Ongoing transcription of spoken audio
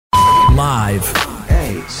Live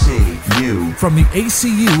ACU. from the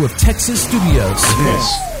ACU of Texas Studios.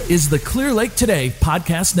 This is the Clear Lake Today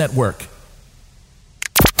Podcast Network.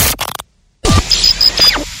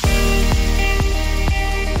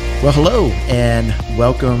 Well, hello, and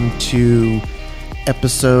welcome to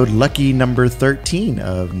episode lucky number 13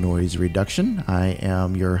 of Noise Reduction. I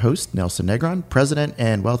am your host, Nelson Negron, President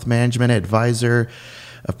and Wealth Management Advisor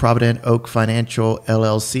of Provident Oak Financial,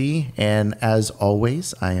 LLC. And as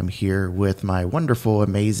always, I am here with my wonderful,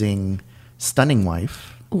 amazing, stunning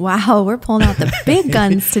wife. Wow, we're pulling out the big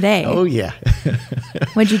guns today. Oh, yeah.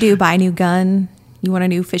 What'd you do? Buy a new gun? You want a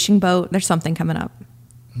new fishing boat? There's something coming up.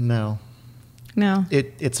 No.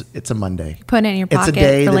 It's a Monday. Put it in your pocket It's a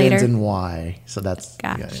day for that later. ends in Y. So that's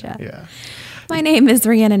Gotcha. Yeah. My name is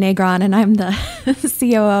Rihanna Negron, and I'm the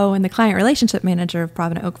COO and the Client Relationship Manager of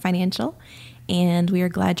Provident Oak Financial. And we are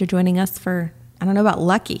glad you're joining us for, I don't know about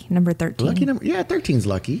lucky, number 13. Lucky number, yeah, 13's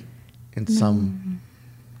lucky in some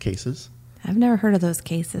cases. I've never heard of those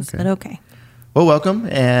cases, but okay. Well, welcome.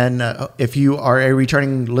 And if you are a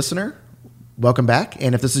returning listener, welcome back.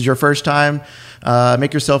 And if this is your first time,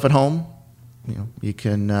 make yourself at home. You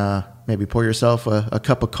can maybe pour yourself a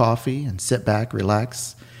cup of coffee and sit back,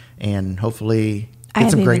 relax, and hopefully I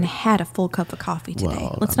get some haven't great. even had a full cup of coffee today.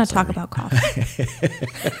 Well, Let's I'm not talk sorry. about coffee.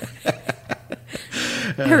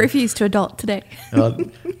 I refuse to adult today.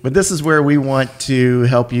 But this is where we want to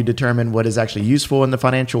help you determine what is actually useful in the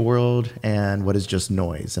financial world and what is just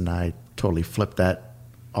noise. And I totally flipped that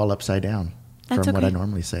all upside down That's from what I okay.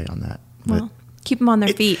 normally say on that. Well, keep them on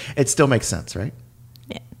their feet. It still makes sense, right?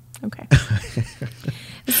 Yeah. Okay.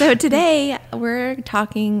 So today we're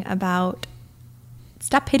talking about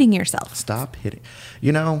stop hitting yourself. Stop hitting.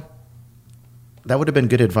 That would have been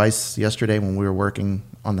good advice yesterday when we were working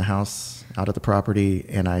on the house out at the property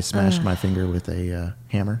and I smashed my finger with a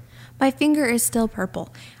hammer. My finger is still purple.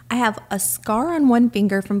 I have a scar on one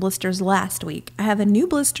finger from blisters last week. I have a new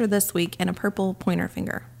blister this week and a purple pointer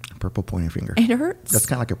finger. Purple pointer finger. It hurts. That's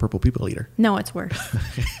kind of like a purple people eater. No, it's worse.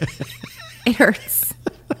 It hurts.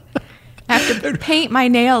 I have to paint my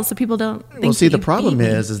nails so people don't think Well, see, that the you problem beat me.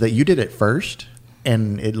 is that you did it first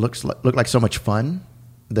and it looked like so much fun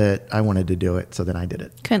that I wanted to do it. So then I did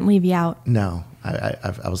it. Couldn't leave you out. No, I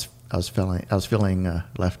was feeling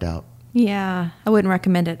left out. Yeah, I wouldn't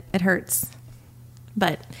recommend it. It hurts.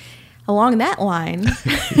 But along that line,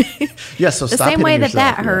 Yes, so the stop same way hitting that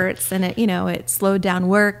yourself, yeah. hurts, and it slowed down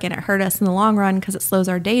work and it hurt us in the long run because it slows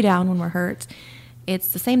our day down when we're hurt. It's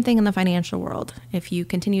the same thing in the financial world. If you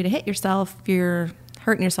continue to hit yourself, you're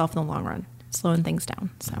hurting yourself in the long run, slowing things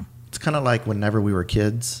down. So It's kind of like whenever we were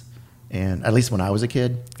kids, and at least when I was a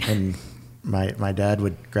kid, and my dad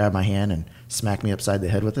would grab my hand and smack me upside the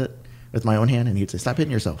head with my own hand, and he'd say, "Stop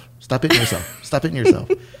hitting yourself! Stop hitting yourself! Stop hitting yourself!"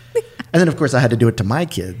 And then, of course, I had to do it to my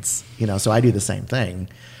kids, so I do the same thing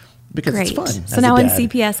because great. it's fun. So as a now when dad.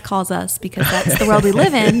 CPS calls us, because that's the world we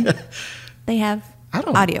live in, they have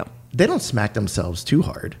audio. They don't smack themselves too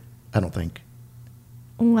hard, I don't think.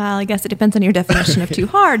 Well, I guess it depends on your definition of too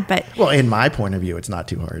hard, but Well, in my point of view, it's not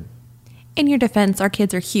too hard. in your defense, our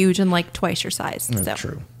kids are huge and like twice your size. That's So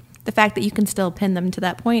true. the fact that you can still pin them to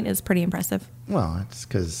that point is pretty impressive. Well, it's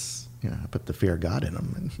because I put the fear of God in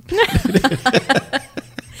them. And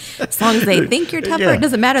As long as they think you're tougher, Yeah. it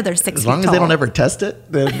doesn't matter. They're 6 feet as long as tall. they don't ever test it,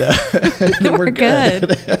 then, then We're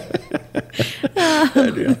good.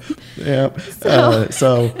 Yeah.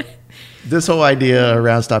 So this whole idea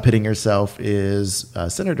around stop hitting yourself is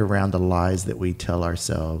centered around the lies that we tell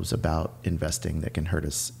ourselves about investing that can hurt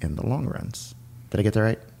us in the long runs. Did I get that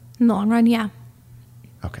right? In the long run, yeah.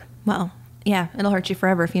 Okay. Well, yeah, it'll hurt you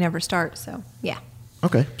forever if you never start. So, yeah.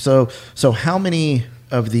 Okay. So how many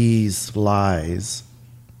of these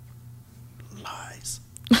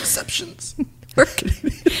deceptions?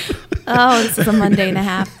 Oh, this is a Monday and a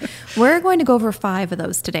half. We're going to go over 5 of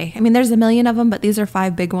those today. I mean, there's a million of them, but these are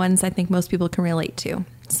 5 big ones I think most people can relate to.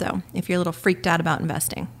 So if you're a little freaked out about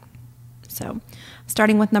investing. So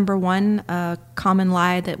starting with number 1, a common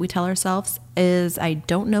lie that we tell ourselves is, I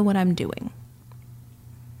don't know what I'm doing.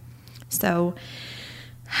 So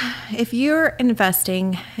if you're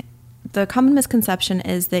investing, the common misconception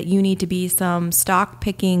is that you need to be some stock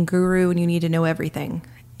picking guru and you need to know everything.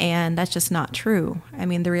 And that's just not true. I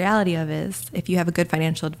mean, the reality of it is if you have a good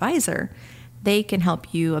financial advisor, they can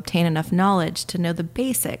help you obtain enough knowledge to know the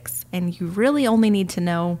basics. And you really only need to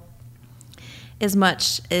know as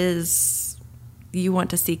much as you want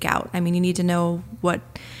to seek out. I mean, you need to know what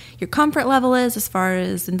your comfort level is as far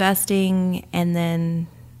as investing, and then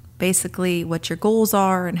basically what your goals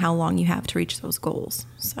are and how long you have to reach those goals.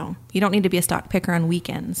 So you don't need to be a stock picker on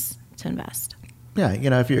weekends to invest. Yeah,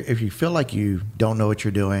 if you feel like you don't know what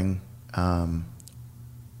you're doing,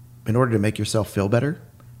 in order to make yourself feel better,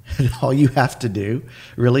 all you have to do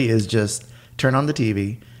really is just turn on the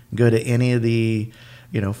TV, go to any of the,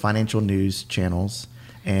 financial news channels,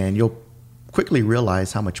 and you'll quickly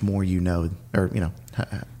realize how much more you know, or,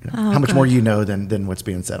 how much more you know than what's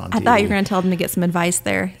being said on TV. I thought you were going to tell them to get some advice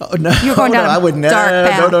there. Oh, no, you were going down I would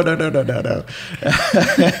never. No.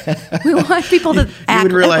 We want people to act. You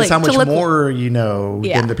would realize like, how much look, more you know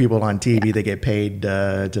Yeah. than the people on TV that get paid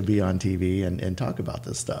to be on TV and talk about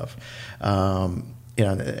this stuff.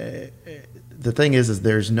 The thing is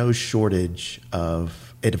there's no shortage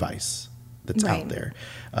of advice that's Right. out there.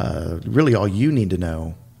 Really, all you need to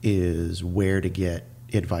know is where to get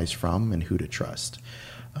advice from and who to trust.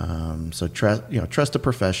 So trust a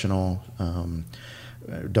professional.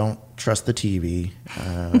 Don't trust the TV.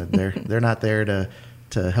 They're not there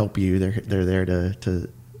to help you. They're there to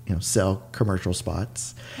sell commercial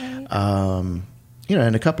spots. Right.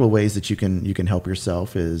 And a couple of ways that you can help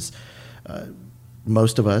yourself is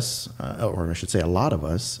most of us, or I should say, a lot of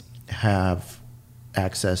us have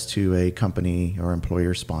access to a company or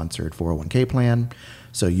employer sponsored 401k plan.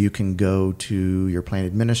 So you can go to your plan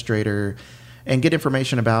administrator and get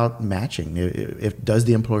information about matching. If does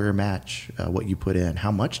the employer match what you put in?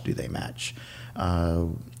 How much do they match?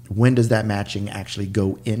 When does that matching actually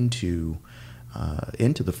go into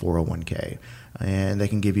the 401k? And they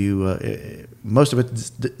can give you most of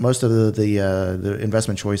the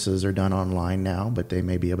investment choices are done online now, but they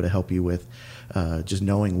may be able to help you with just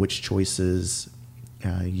knowing which choices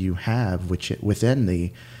you have within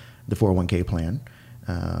the 401k plan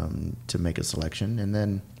to make a selection. And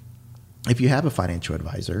then if you have a financial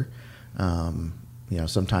advisor,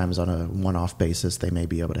 sometimes on a one-off basis, they may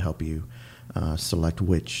be able to help you select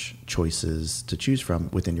which choices to choose from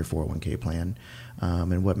within your 401k plan,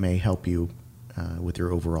 and what may help you with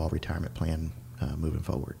your overall retirement plan moving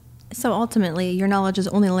forward. So ultimately, your knowledge is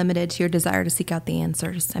only limited to your desire to seek out the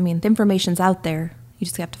answers. I mean, the information's out there. You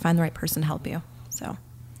just have to find the right person to help you. So,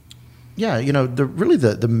 yeah,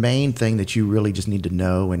 the main thing that you really just need to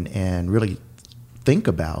know and really think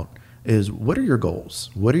about is, what are your goals?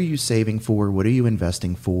 What are you saving for? What are you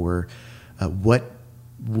investing for? What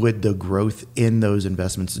would the growth in those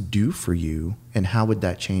investments do for you, and how would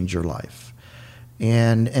that change your life?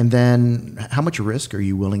 And then how much risk are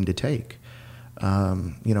you willing to take?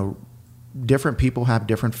 Different people have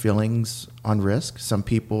different feelings on risk. Some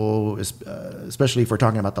people, especially if we're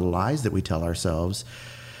talking about the lies that we tell ourselves,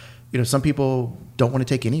 some people don't want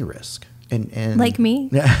to take any risk. And like me?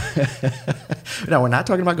 No, we're not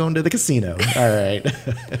talking about going to the casino. All right.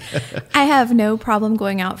 I have no problem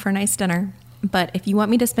going out for a nice dinner. But if you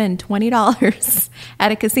want me to spend $20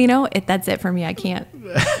 at a casino, that's it for me. I can't.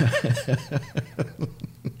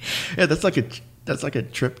 Yeah, that's like a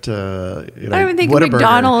trip to I don't think Whataburger.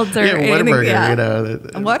 McDonald's or anything. Whataburger.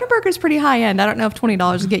 Yeah. Whataburger's pretty high end. I don't know if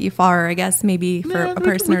 $20 would get you far. I guess maybe for a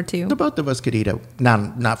person or two. The both of us could eat it.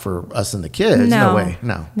 Not for us and the kids. No way.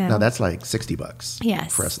 No, that's like $60.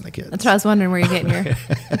 Yes, for us and the kids. That's what I was wondering, where you're getting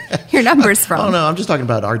your numbers from. Oh no, I'm just talking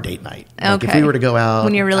about our date night. Like, okay. if we were to go out,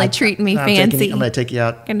 when you're really treating me fancy, I'm going to take you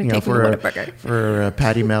out. For a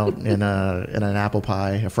patty melt and an apple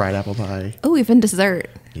pie, a fried apple pie. Oh, even dessert.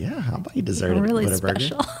 Yeah, how about you dessert it? Really Whataburger?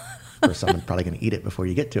 special. Of course, someone's probably going to eat it before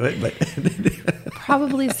you get to it, but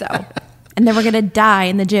probably so. And then we're going to die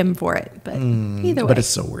in the gym for it. But either way, but it's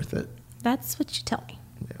so worth it. That's what you tell me.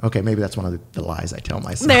 Okay, maybe that's one of the lies I tell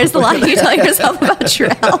myself. There's the lie you tell yourself about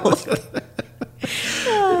your health.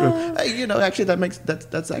 Actually,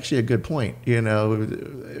 that's actually a good point.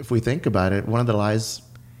 If we think about it, one of the lies,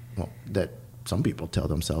 that some people tell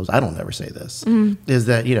themselves, I don't ever say this, is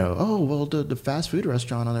that, the fast food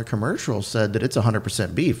restaurant on their commercial said that it's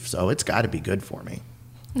 100% beef, so it's got to be good for me.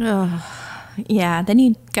 Yeah, then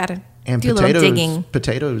you got to do a little digging.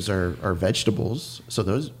 Potatoes are vegetables, so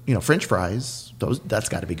those, French fries, that's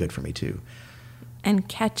got to be good for me too. And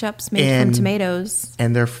ketchup's made from tomatoes.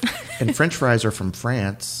 And French fries are from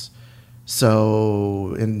France,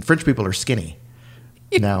 and French people are skinny.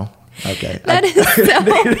 No? Okay. That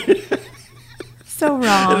is so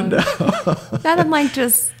wrong. No. That I'm like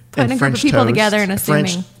just putting a group of people together and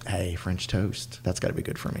assuming. French toast. That's got to be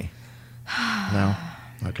good for me. No?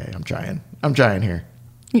 Okay, I'm trying here.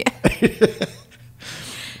 Yeah.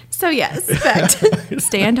 So yes, fact.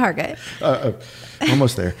 Stay on target.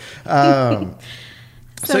 Almost there.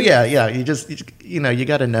 So yeah, you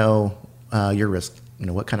got to know your risk.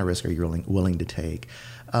 What kind of risk are you willing to take?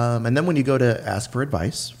 And then when you go to ask for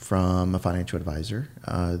advice from a financial advisor,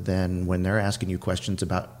 then when they're asking you questions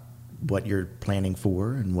about what you're planning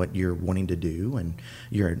for and what you're wanting to do and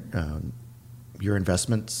your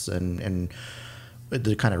investments and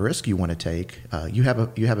the kind of risk you want to take, you have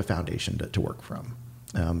a foundation to work from,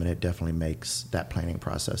 and it definitely makes that planning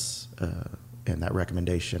process and that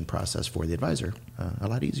recommendation process for the advisor a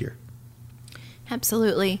lot easier.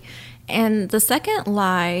 Absolutely. And the second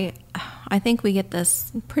lie, I think we get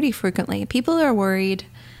this pretty frequently. People are worried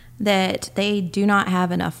that they do not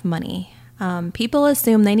have enough money. People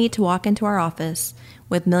assume they need to walk into our office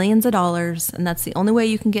with millions of dollars, and that's the only way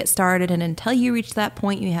you can get started. And until you reach that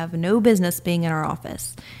point, you have no business being in our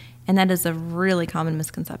office. And that is a really common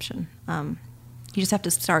misconception. You just have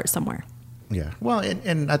to start somewhere. Yeah. Well,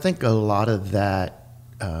 and I think a lot of that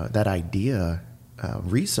idea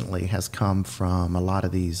recently has come from a lot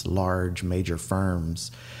of these large major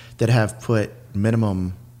firms that have put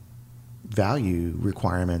minimum value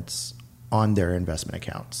requirements on their investment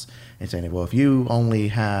accounts and saying, well, if you only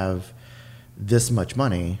have this much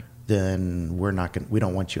money, then we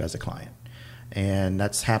don't want you as a client. And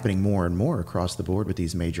that's happening more and more across the board with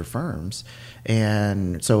these major firms.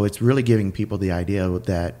 And so it's really giving people the idea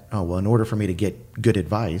that, in order for me to get good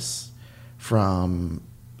advice from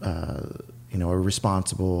a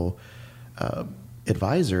responsible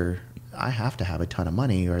advisor, I have to have a ton of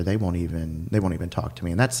money, or they won't even talk to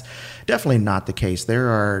me. And that's definitely not the case. There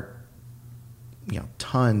are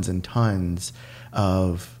tons and tons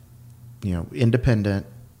of independent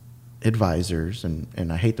advisors,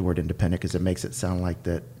 and I hate the word independent because it makes it sound like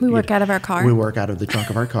that we work out of our car. We work out of the trunk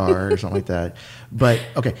of our car or something like that. But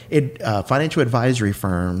okay, financial advisory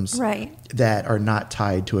firms, right, that are not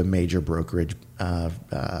tied to a major brokerage. How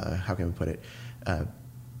can we put it?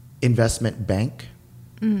 Investment bank.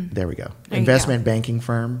 There we go. Investment banking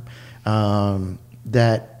firm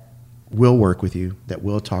that will work with you, that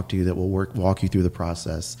will talk to you, that will walk you through the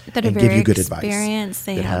process, that and are give you good experienced.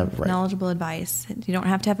 advice. They have knowledgeable advice. You don't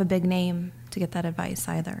have to have a big name to get that advice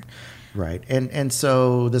either. Right. And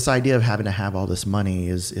so this idea of having to have all this money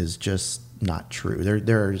is just not true.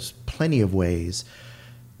 There's plenty of ways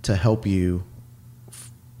to help you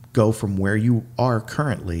go from where you are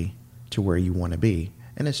currently to where you want to be.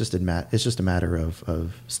 And it's just a matter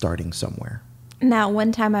of starting somewhere. Now,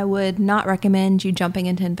 one time I would not recommend you jumping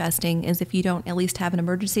into investing is if you don't at least have an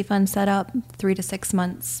emergency fund set up 3 to 6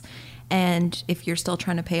 months, and if you're still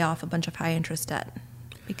trying to pay off a bunch of high interest debt,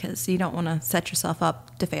 because you don't want to set yourself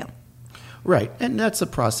up to fail. Right, and that's a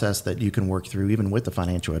process that you can work through even with a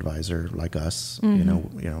financial advisor like us.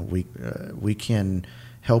 We can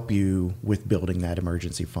help you with building that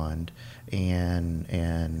emergency fund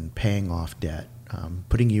and paying off debt,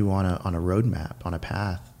 putting you on a roadmap, on a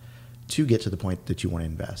path to get to the point that you want to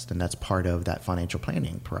invest. And that's part of that financial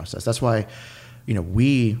planning process. That's why,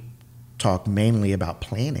 we talk mainly about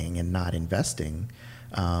planning and not investing,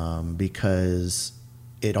 because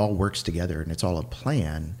it all works together and it's all a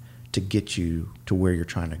plan to get you to where you're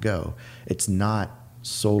trying to go. It's not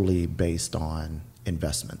solely based on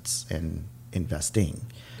investments and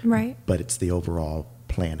investing, right? But it's the overall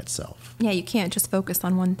plan itself. Yeah, you can't just focus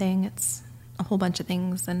on one thing. It's a whole bunch of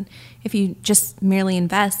things. And if you just merely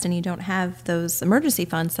invest and you don't have those emergency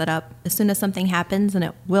funds set up, as soon as something happens, and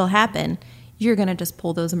it will happen, you're going to just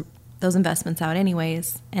pull those investments out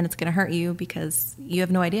anyways, and it's going to hurt you because you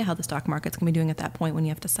have no idea how the stock market's going to be doing at that point when you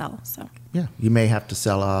have to sell. So yeah, you may have to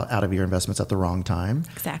sell out of your investments at the wrong time.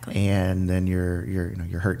 Exactly. And then you're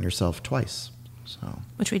hurting yourself twice. So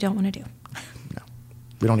which we don't want to do. No,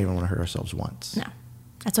 we don't even want to hurt ourselves once. No,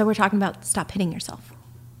 that's why we're talking about stop hitting yourself.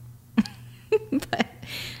 But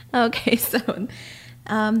okay, so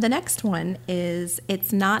the next one is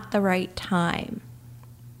it's not the right time.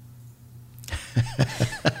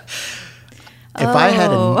 If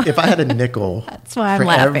I had a nickel that's why I'm for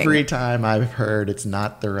laughing. Every time I've heard it's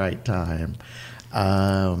not the right time.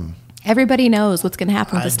 Everybody knows what's going to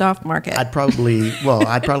happen with the stock market. I'd probably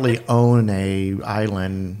own a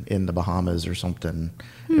island in the Bahamas or something.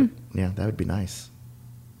 Yeah, that would be nice.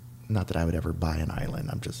 Not that I would ever buy an island.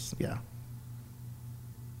 I'm just, yeah.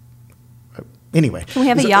 Anyway. Can we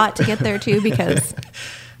have a yacht to get there too? Because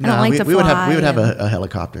I don't like to fly. We would have a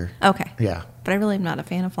helicopter. Okay. Yeah. But I really am not a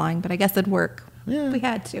fan of flying, but I guess it'd work. Yeah. If we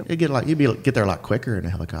had to. You'd get there a lot quicker in a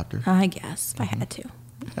helicopter. I guess, if I had to.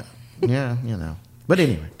 Yeah, But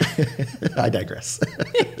anyway, I digress.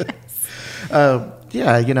 The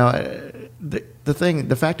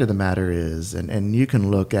fact of the matter is, and you can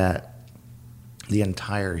look at the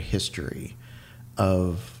entire history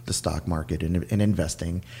of the stock market and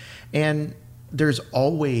investing, and there's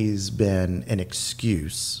always been an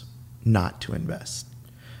excuse not to invest.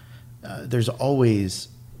 There's always,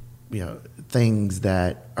 things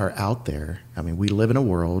that are out there. I mean, we live in a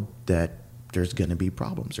world that there's going to be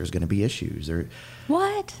problems. There's going to be issues.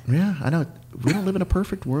 What? Yeah, I know. We don't live in a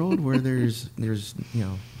perfect world where there's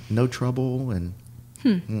no trouble and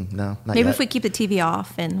no, not Maybe yet. if we keep the TV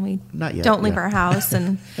off and we Not yet, don't leave yeah. our house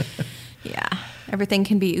and everything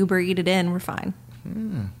can be Uber Eated in, we're fine.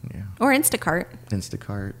 Yeah. Or Instacart.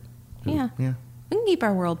 Instacart. Yeah. Yeah. We can keep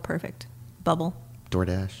our world perfect. Bubble.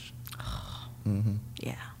 DoorDash.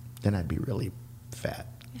 Yeah. Then I'd be really fat.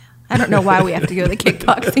 I don't know why we have to go to the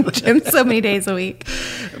kickboxing gym so many days a week.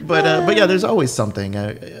 But yeah, there's always something.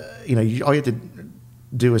 All you have to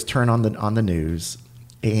do is turn on the news,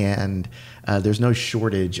 and there's no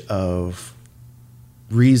shortage of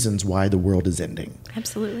reasons why the world is ending.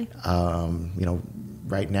 Absolutely.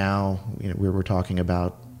 Right now, we're talking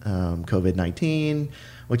about COVID-19,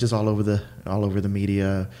 which is all over the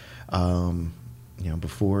media.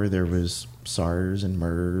 Before there was SARS and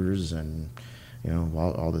MERS and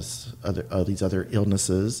all these other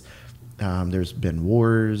illnesses. There's been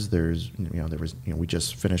wars. We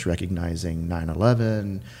just finished recognizing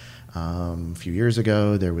 9/11. A few years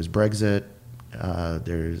ago, there was Brexit.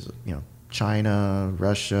 There's China,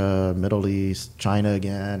 Russia, Middle East, China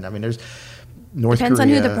again. I mean, there's North Depends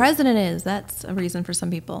Korea. on who the president is. That's a reason for some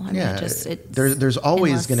people. I mean, there's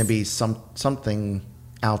always endless. going to be something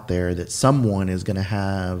out there that someone is going to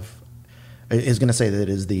say that it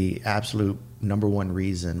is the absolute number one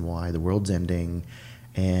reason why the world's ending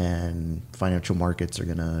and financial markets are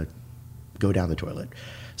going to go down the toilet.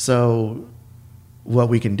 So what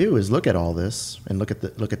we can do is look at all this and look at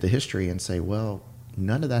the history and say, well,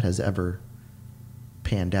 none of that has ever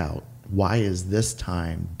panned out. Why is this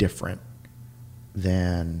time different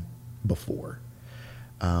than before?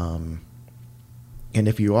 And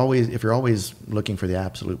if you're always looking for the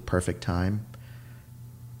absolute perfect time,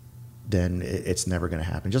 then it's never going to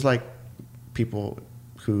happen. Just like people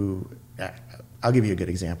who, I'll give you a good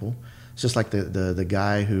example. It's just like the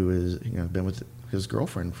guy who is been with his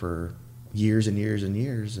girlfriend for years and years and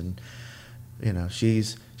years, and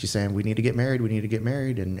she's saying we need to get married,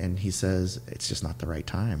 and he says it's just not the right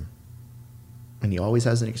time, and he always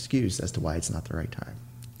has an excuse as to why it's not the right time.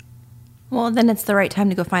 Well, then it's the right time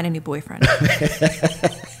to go find a new boyfriend.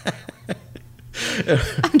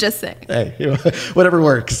 I'm just saying. Hey, whatever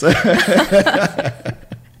works. Was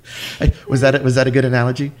that a good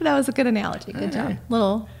analogy? That was a good analogy. Good job.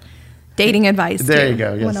 Little dating advice. There too. you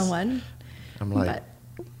go. Yes. 101. I'm like,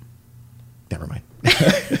 But never mind.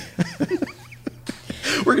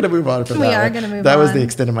 We're going to move on from that. We are going to move on. That was the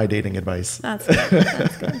extent of my dating advice. That's good.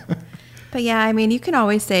 That's good. But yeah, I mean, you can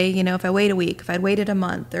always say, if I wait a week, if I'd waited a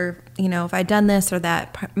month, or, if I'd done this or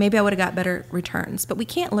that, maybe I would have got better returns. But we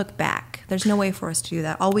can't look back. There's no way for us to do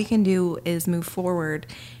that. All we can do is move forward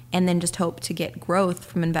and then just hope to get growth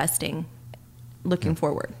from investing looking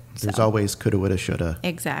forward. There's So, always coulda, woulda, shoulda.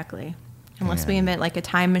 exactly. Unless we invent like a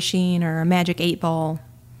time machine or a magic 8-ball,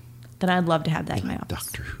 then I'd love to have that in my office.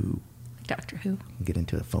 Doctor Who. Doctor Who. Get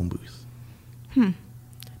into a phone booth.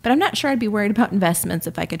 But I'm not sure I'd be worried about investments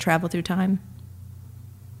if I could travel through time.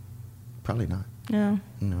 Probably not. No.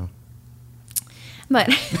 No.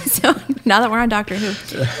 But so now that we're on Doctor Who.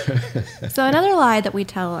 So another lie that we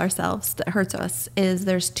tell ourselves that hurts us is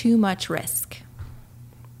there's too much risk.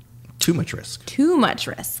 Too much risk. Too much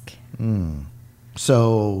risk.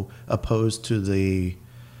 So opposed to the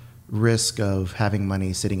risk of having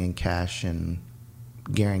money sitting in cash and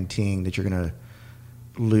guaranteeing that you're going to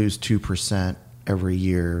lose 2% every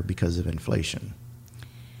year because of inflation.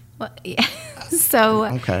 Well, yeah. So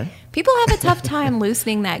Okay. people have a tough time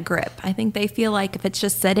loosening that grip. I think they feel like if it's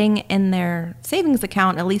just sitting in their savings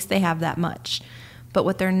account, at least they have that much. But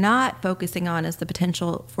what they're not focusing on is the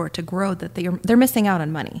potential for it to grow, that they're missing out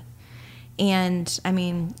on money. And I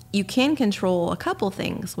mean, you can control a couple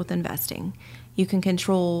things with investing. You can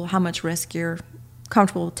control how much risk you're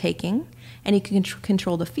comfortable taking, and you can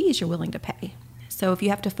control the fees you're willing to pay. So if you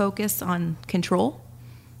have to focus on control,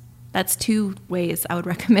 that's two ways I would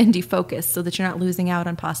recommend you focus so that you're not losing out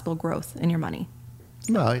on possible growth in your money.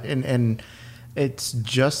 Well, and it's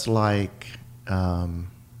just like,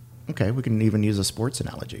 okay, we can even use a sports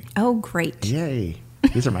analogy. Oh, great. Yay.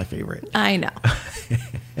 These are my favorite. I know.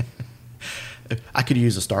 I could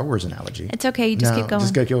use a Star Wars analogy. It's okay. You just keep going.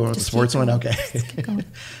 Just go with the Just sports keep one? going. Okay. Just keep going.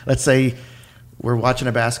 Let's say we're watching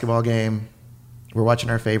a basketball game. We're watching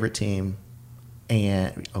our favorite team.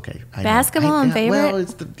 And, okay. I know. Basketball and favorite? Well,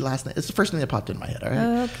 it's the first thing that popped in my head, all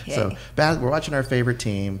right? Okay. So we're watching our favorite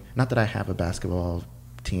team. Not that I have a basketball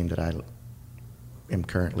team that I am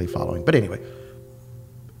currently following. But anyway.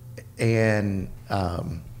 And,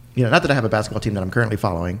 not that I have a basketball team that I'm currently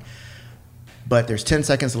following. But there's 10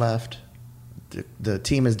 seconds left. The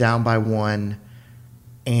team is down by 1,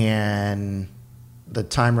 and the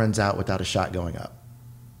time runs out without a shot going up.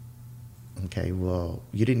 Okay, well,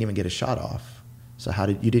 you didn't even get a shot off. So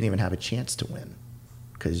you didn't even have a chance to win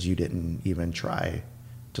because you didn't even try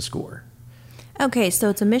to score. Okay, so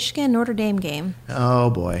it's a Michigan-Notre Dame game.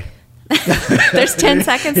 Oh, boy. There's 10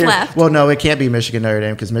 seconds left. Well, no, it can't be Michigan-Notre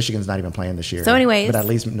Dame because Michigan's not even playing this year. So anyways. But at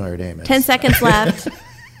least Notre Dame is. 10 seconds left.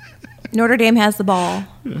 Notre Dame has the ball.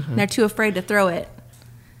 And they're too afraid to throw it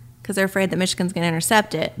because they're afraid that Michigan's going to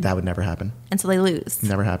intercept it. That would never happen. And so they lose.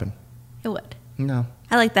 Never happen. It would. No.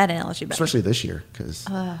 I like that analogy better. Especially this year because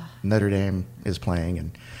Notre Dame is playing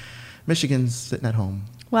and Michigan's sitting at home.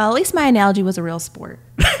 Well, at least my analogy was a real sport.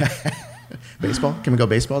 Baseball? Can we go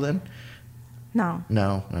baseball then? No.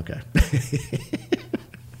 No? Okay.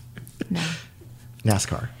 No.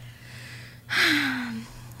 NASCAR.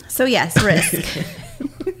 So yes, risk.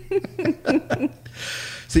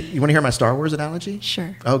 So you want to hear my Star Wars analogy?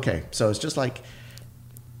 Sure. Okay. So it's just like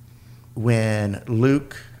when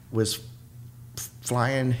Luke was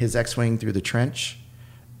flying his X-wing through the trench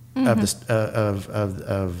of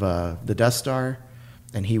the Death Star,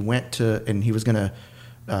 and he went to and he was going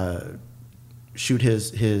to shoot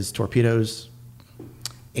his torpedoes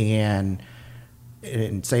and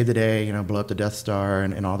save the day, blow up the Death Star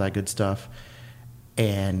and all that good stuff.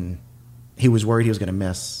 And he was worried he was going to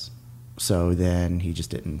miss, so then he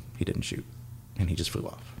didn't shoot, and he just flew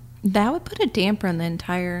off. That would put a damper on the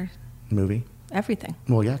entire Movie. everything.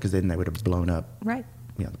 Well, yeah, because then they would have blown up, Right.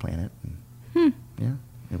 the planet. Yeah,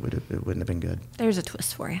 it wouldn't have been good, There's a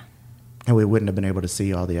twist for you. and we wouldn't have been able to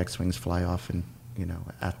see all the X-wings fly off, and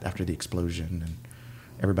after the explosion, and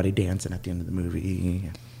everybody dancing at the end of the movie.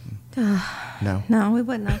 No. No, we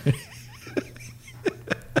wouldn't have.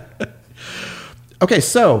 Okay,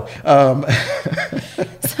 so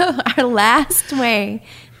So our last way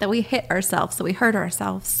that we hit ourselves, that we hurt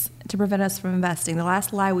ourselves to prevent us from investing, the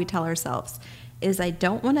last lie we tell ourselves is I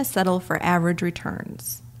don't want to settle for average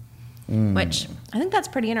returns. Which I think that's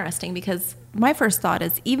pretty interesting because my first thought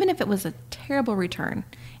is even if it was a terrible return,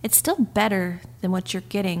 it's still better than what you're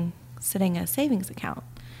getting sitting in a savings account.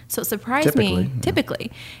 So it surprised me,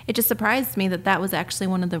 typically, it just surprised me that was actually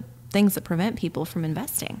one of the things that prevent people from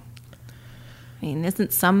investing. I mean,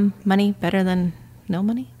 isn't some money better than no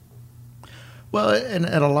money? Well, and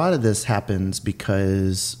a lot of this happens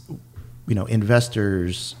because,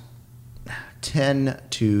 investors tend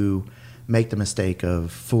to make the mistake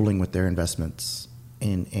of fooling with their investments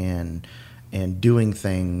and doing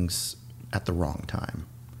things at the wrong time.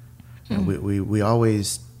 We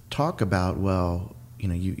always talk about,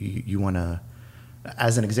 you want to,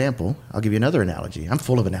 as an example, I'll give you another analogy. I'm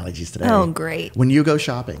full of analogies today. Oh, great. When you go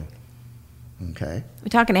shopping, okay. We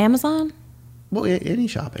talking Amazon? Well, any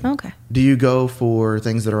shopping. Okay. Do you go for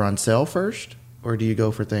things that are on sale first, or do you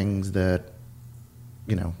go for things that,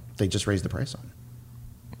 they just raise the price on?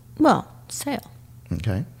 Well, sale.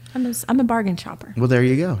 Okay. I'm a bargain shopper. Well, there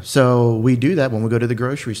you go. So we do that when we go to the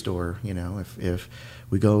grocery store. If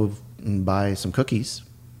we go and buy some cookies,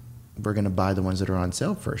 we're going to buy the ones that are on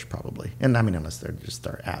sale first, probably. And I mean, unless they're just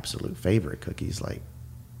our absolute favorite cookies, like,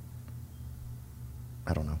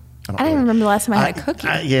 I don't know. I don't even remember the last time I had a cookie.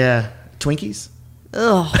 Yeah. Twinkies?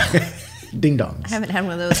 Ugh. Ding dongs. I haven't had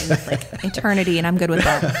one of those in eternity, and I'm good with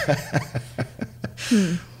that.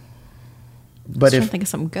 But Trying to think of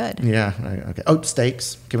something good. Yeah. Okay. Oh,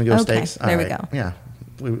 steaks. Can we go Okay, steaks? there All we go. Yeah.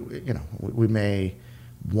 We may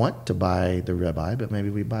want to buy the ribeye, but maybe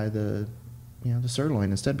we buy the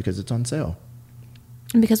sirloin instead because it's on sale.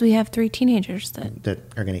 And because we have 3 teenagers that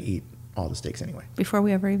are going to eat all the steaks anyway. before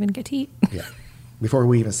we ever even get to eat. Yeah. Before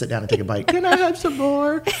we even sit down and take a bite, can I have some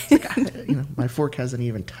more? My fork hasn't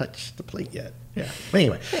even touched the plate yet. Yeah.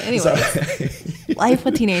 Anyway. Life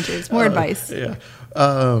with teenagers. More advice. Yeah.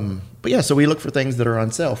 But yeah, so we look for things that are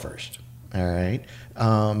on sale first. All right.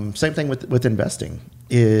 Same thing with investing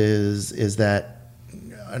is that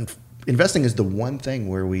investing is the one thing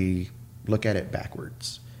where we look at it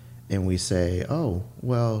backwards and we say, oh,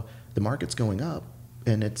 well, the market's going up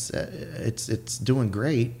and it's doing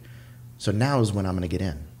great. So now is when I'm going to get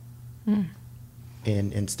in.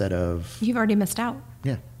 And instead of... You've already missed out.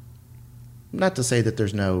 Yeah. Not to say that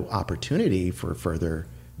there's no opportunity for further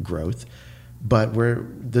growth, but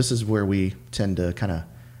this is where we tend to kind of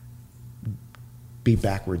be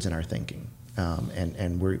backwards in our thinking.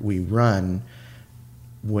 And we run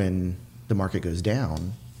when the market goes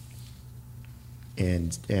down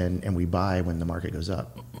and we buy when the market goes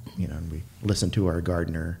up. And we listen to our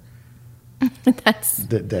gardener.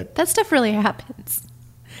 That stuff really happens.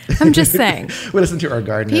 I'm just saying. We listen to our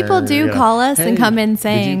gardener. People do call us and come in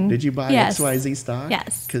saying, did you buy yes. XYZ stock?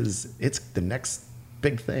 Yes. Because it's the next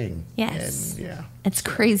big thing. Yes. And, yeah. It's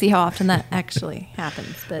crazy how often that actually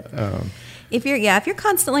happens. But if you're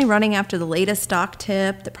constantly running after the latest stock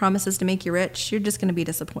tip that promises to make you rich, you're just going to be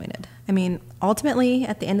disappointed. I mean, ultimately,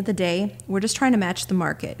 at the end of the day, we're just trying to match the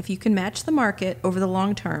market. If you can match the market over the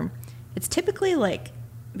long term, it's typically like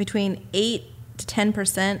between 8 to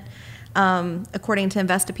 10%. According to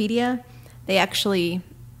Investopedia, they actually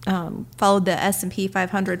followed the S&P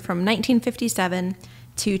 500 from 1957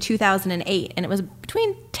 to 2008, and it was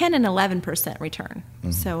between 10 and 11% return.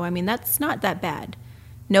 Mm-hmm. So, I mean, that's not that bad.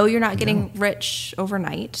 No, you're not getting rich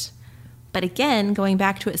overnight. But again, going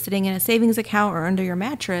back to it sitting in a savings account or under your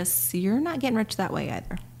mattress, you're not getting rich that way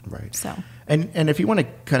either. Right. So, and if you want to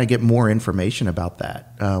kind of get more information about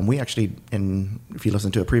that, we actually, if you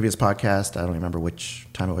listen to a previous podcast, I don't remember which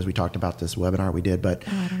time it was we talked about this webinar we did, but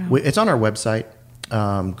it's on our website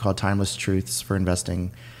called Timeless Truths for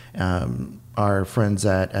Investing. Our friends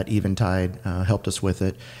at Eventide helped us with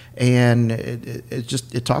it, and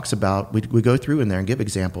it talks about, we go through in there and give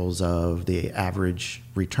examples of the average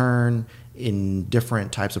return in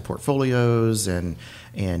different types of portfolios and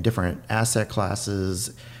different asset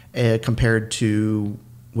classes compared to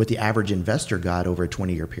what the average investor got over a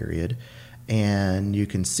 20-year period. And you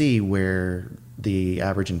can see where the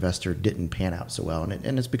average investor didn't pan out so well.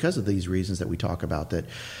 And it's because of these reasons that we talk about,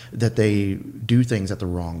 that they do things at the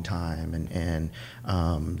wrong time, and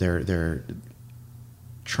they're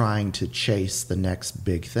trying to chase the next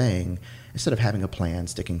big thing instead of having a plan,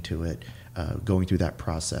 sticking to it, going through that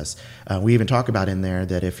process. We even talk about in there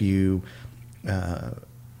that if you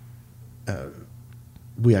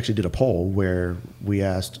we actually did a poll where we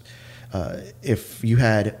asked if you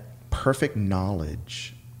had perfect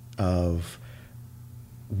knowledge of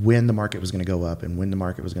when the market was going to go up and when the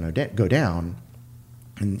market was going to go down,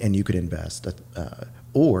 and you could invest,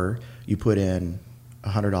 or you put in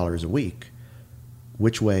 $100 a week,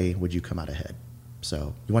 which way would you come out ahead?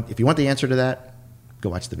 So if you want the answer to that, go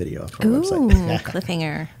watch the video from our website.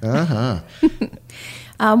 Cliffhanger. Uh-huh.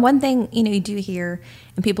 One thing, you do hear,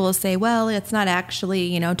 and people will say, well, it's not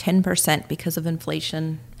actually, 10% because of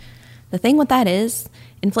inflation. The thing with that is,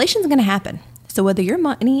 inflation's going to happen. So whether your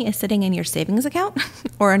money is sitting in your savings account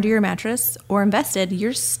or under your mattress or invested,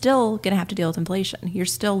 you're still going to have to deal with inflation. You're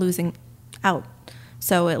still losing out.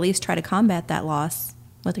 So at least try to combat that loss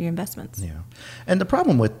with your investments. Yeah. And the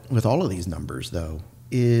problem with all of these numbers, though,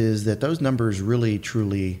 is that those numbers really,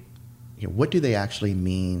 truly, what do they actually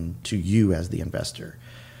mean to you as the investor?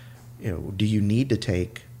 Do you need to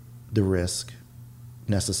take the risk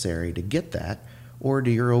necessary to get that, or do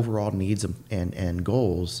your overall needs and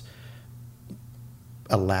goals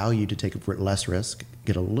allow you to take less risk,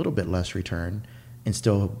 get a little bit less return, and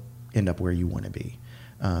still end up where you want to be?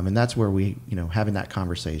 And that's where we, having that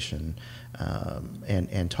conversation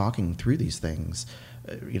and talking through these things,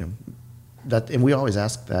 and we always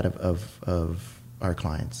ask that of our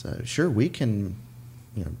clients. Sure, we can,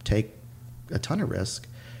 take a ton of risk,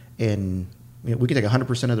 and we can take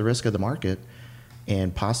 100% of the risk of the market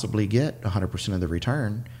and possibly get 100% of the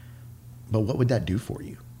return. But what would that do for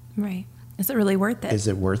you? Right. Is it really worth it? Is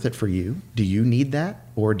it worth it for you? Do you need that?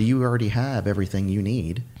 Or do you already have everything you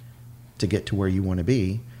need to get to where you want to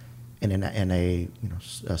be? And a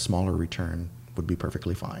smaller return would be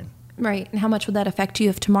perfectly fine. Right. And how much would that affect you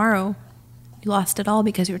if tomorrow you lost it all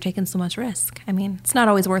because you were taking so much risk? I mean, it's not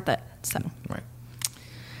always worth it. So. Right.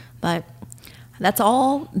 But that's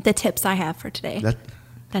all the tips I have for today.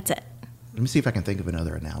 That's it. Let me see if I can think of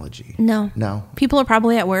another analogy. No. People are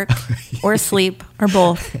probably at work or asleep or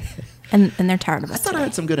both, and they're tired of us. I thought I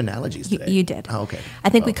had some good analogies today. You did. Oh, okay. I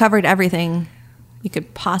think we covered everything you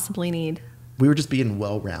could possibly need. We were just being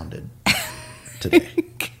well-rounded today.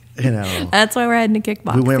 That's why we're heading to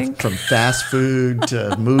kickboxing. We went from fast food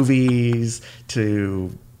to movies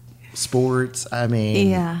to sports. I mean,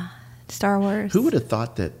 yeah, Star Wars. Who would have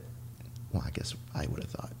thought that? Well, I guess I would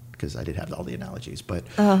have thought, because I did have all the analogies. But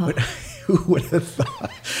who would have thought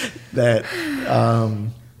that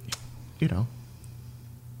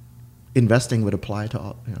investing would apply to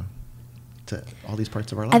all to all these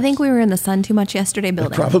parts of our lives? I think we were in the sun too much yesterday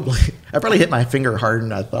building. I probably hit my finger harder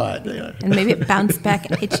than I thought. And maybe it bounced back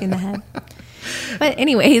and hit you in the head. But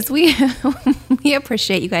anyways, we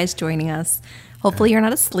appreciate you guys joining us. Hopefully you're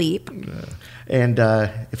not asleep. And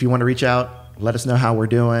if you want to reach out, let us know how we're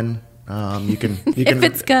doing. You can if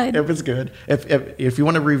it's good. If it's good. If you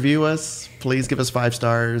want to review us, please give us 5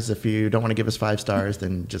 stars. If you don't want to give us 5 stars,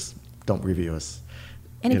 then just don't review us.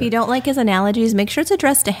 And if you don't like his analogies, make sure it's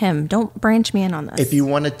addressed to him. Don't branch me in on this. If you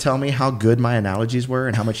want to tell me how good my analogies were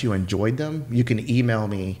and how much you enjoyed them, you can email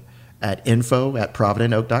me at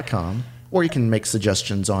info@providentoak.com. Or you can make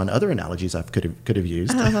suggestions on other analogies I could have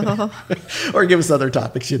used, or give us other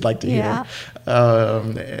topics you'd like to hear.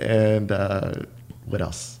 And what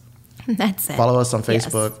else? That's it. Follow us on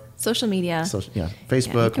Facebook, Yes. Social media,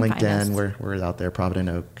 Facebook, you can find us. LinkedIn. We're out there. Provident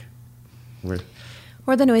Oak. We're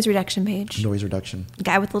or the noise reduction page. noise reduction.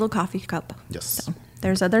 Guy with a little coffee cup. Yes. So,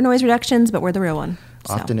 there's other noise reductions, but we're the real one.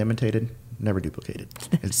 So. Often imitated, never duplicated.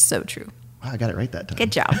 It's so true. Wow, I got it right that time.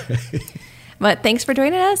 Good job. But thanks for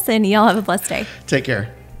joining us, and y'all have a blessed day. Take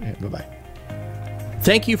care. Bye-bye.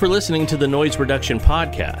 Thank you for listening to the Noise Reduction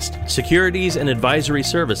Podcast, securities and advisory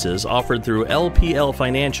services offered through LPL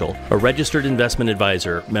Financial, a registered investment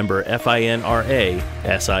advisor, member FINRA,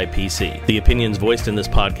 SIPC. The opinions voiced in this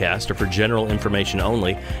podcast are for general information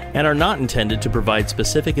only and are not intended to provide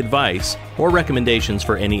specific advice or recommendations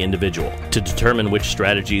for any individual. To determine which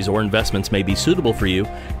strategies or investments may be suitable for you,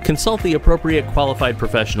 consult the appropriate qualified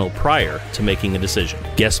professional prior to making a decision.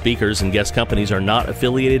 Guest speakers and guest companies are not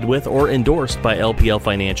affiliated with or endorsed by LPL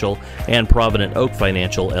Financial and Provident Oak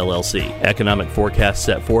Financial, LLC. Economic forecasts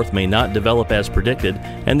set forth may not develop as predicted,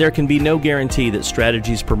 and there can be no guarantee that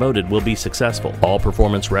strategies promoted will be successful. All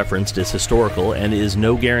performance referenced is historical and is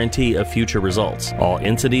no guarantee of future results. All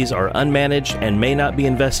entities are unmanaged and may not be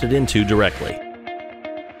invested into directly.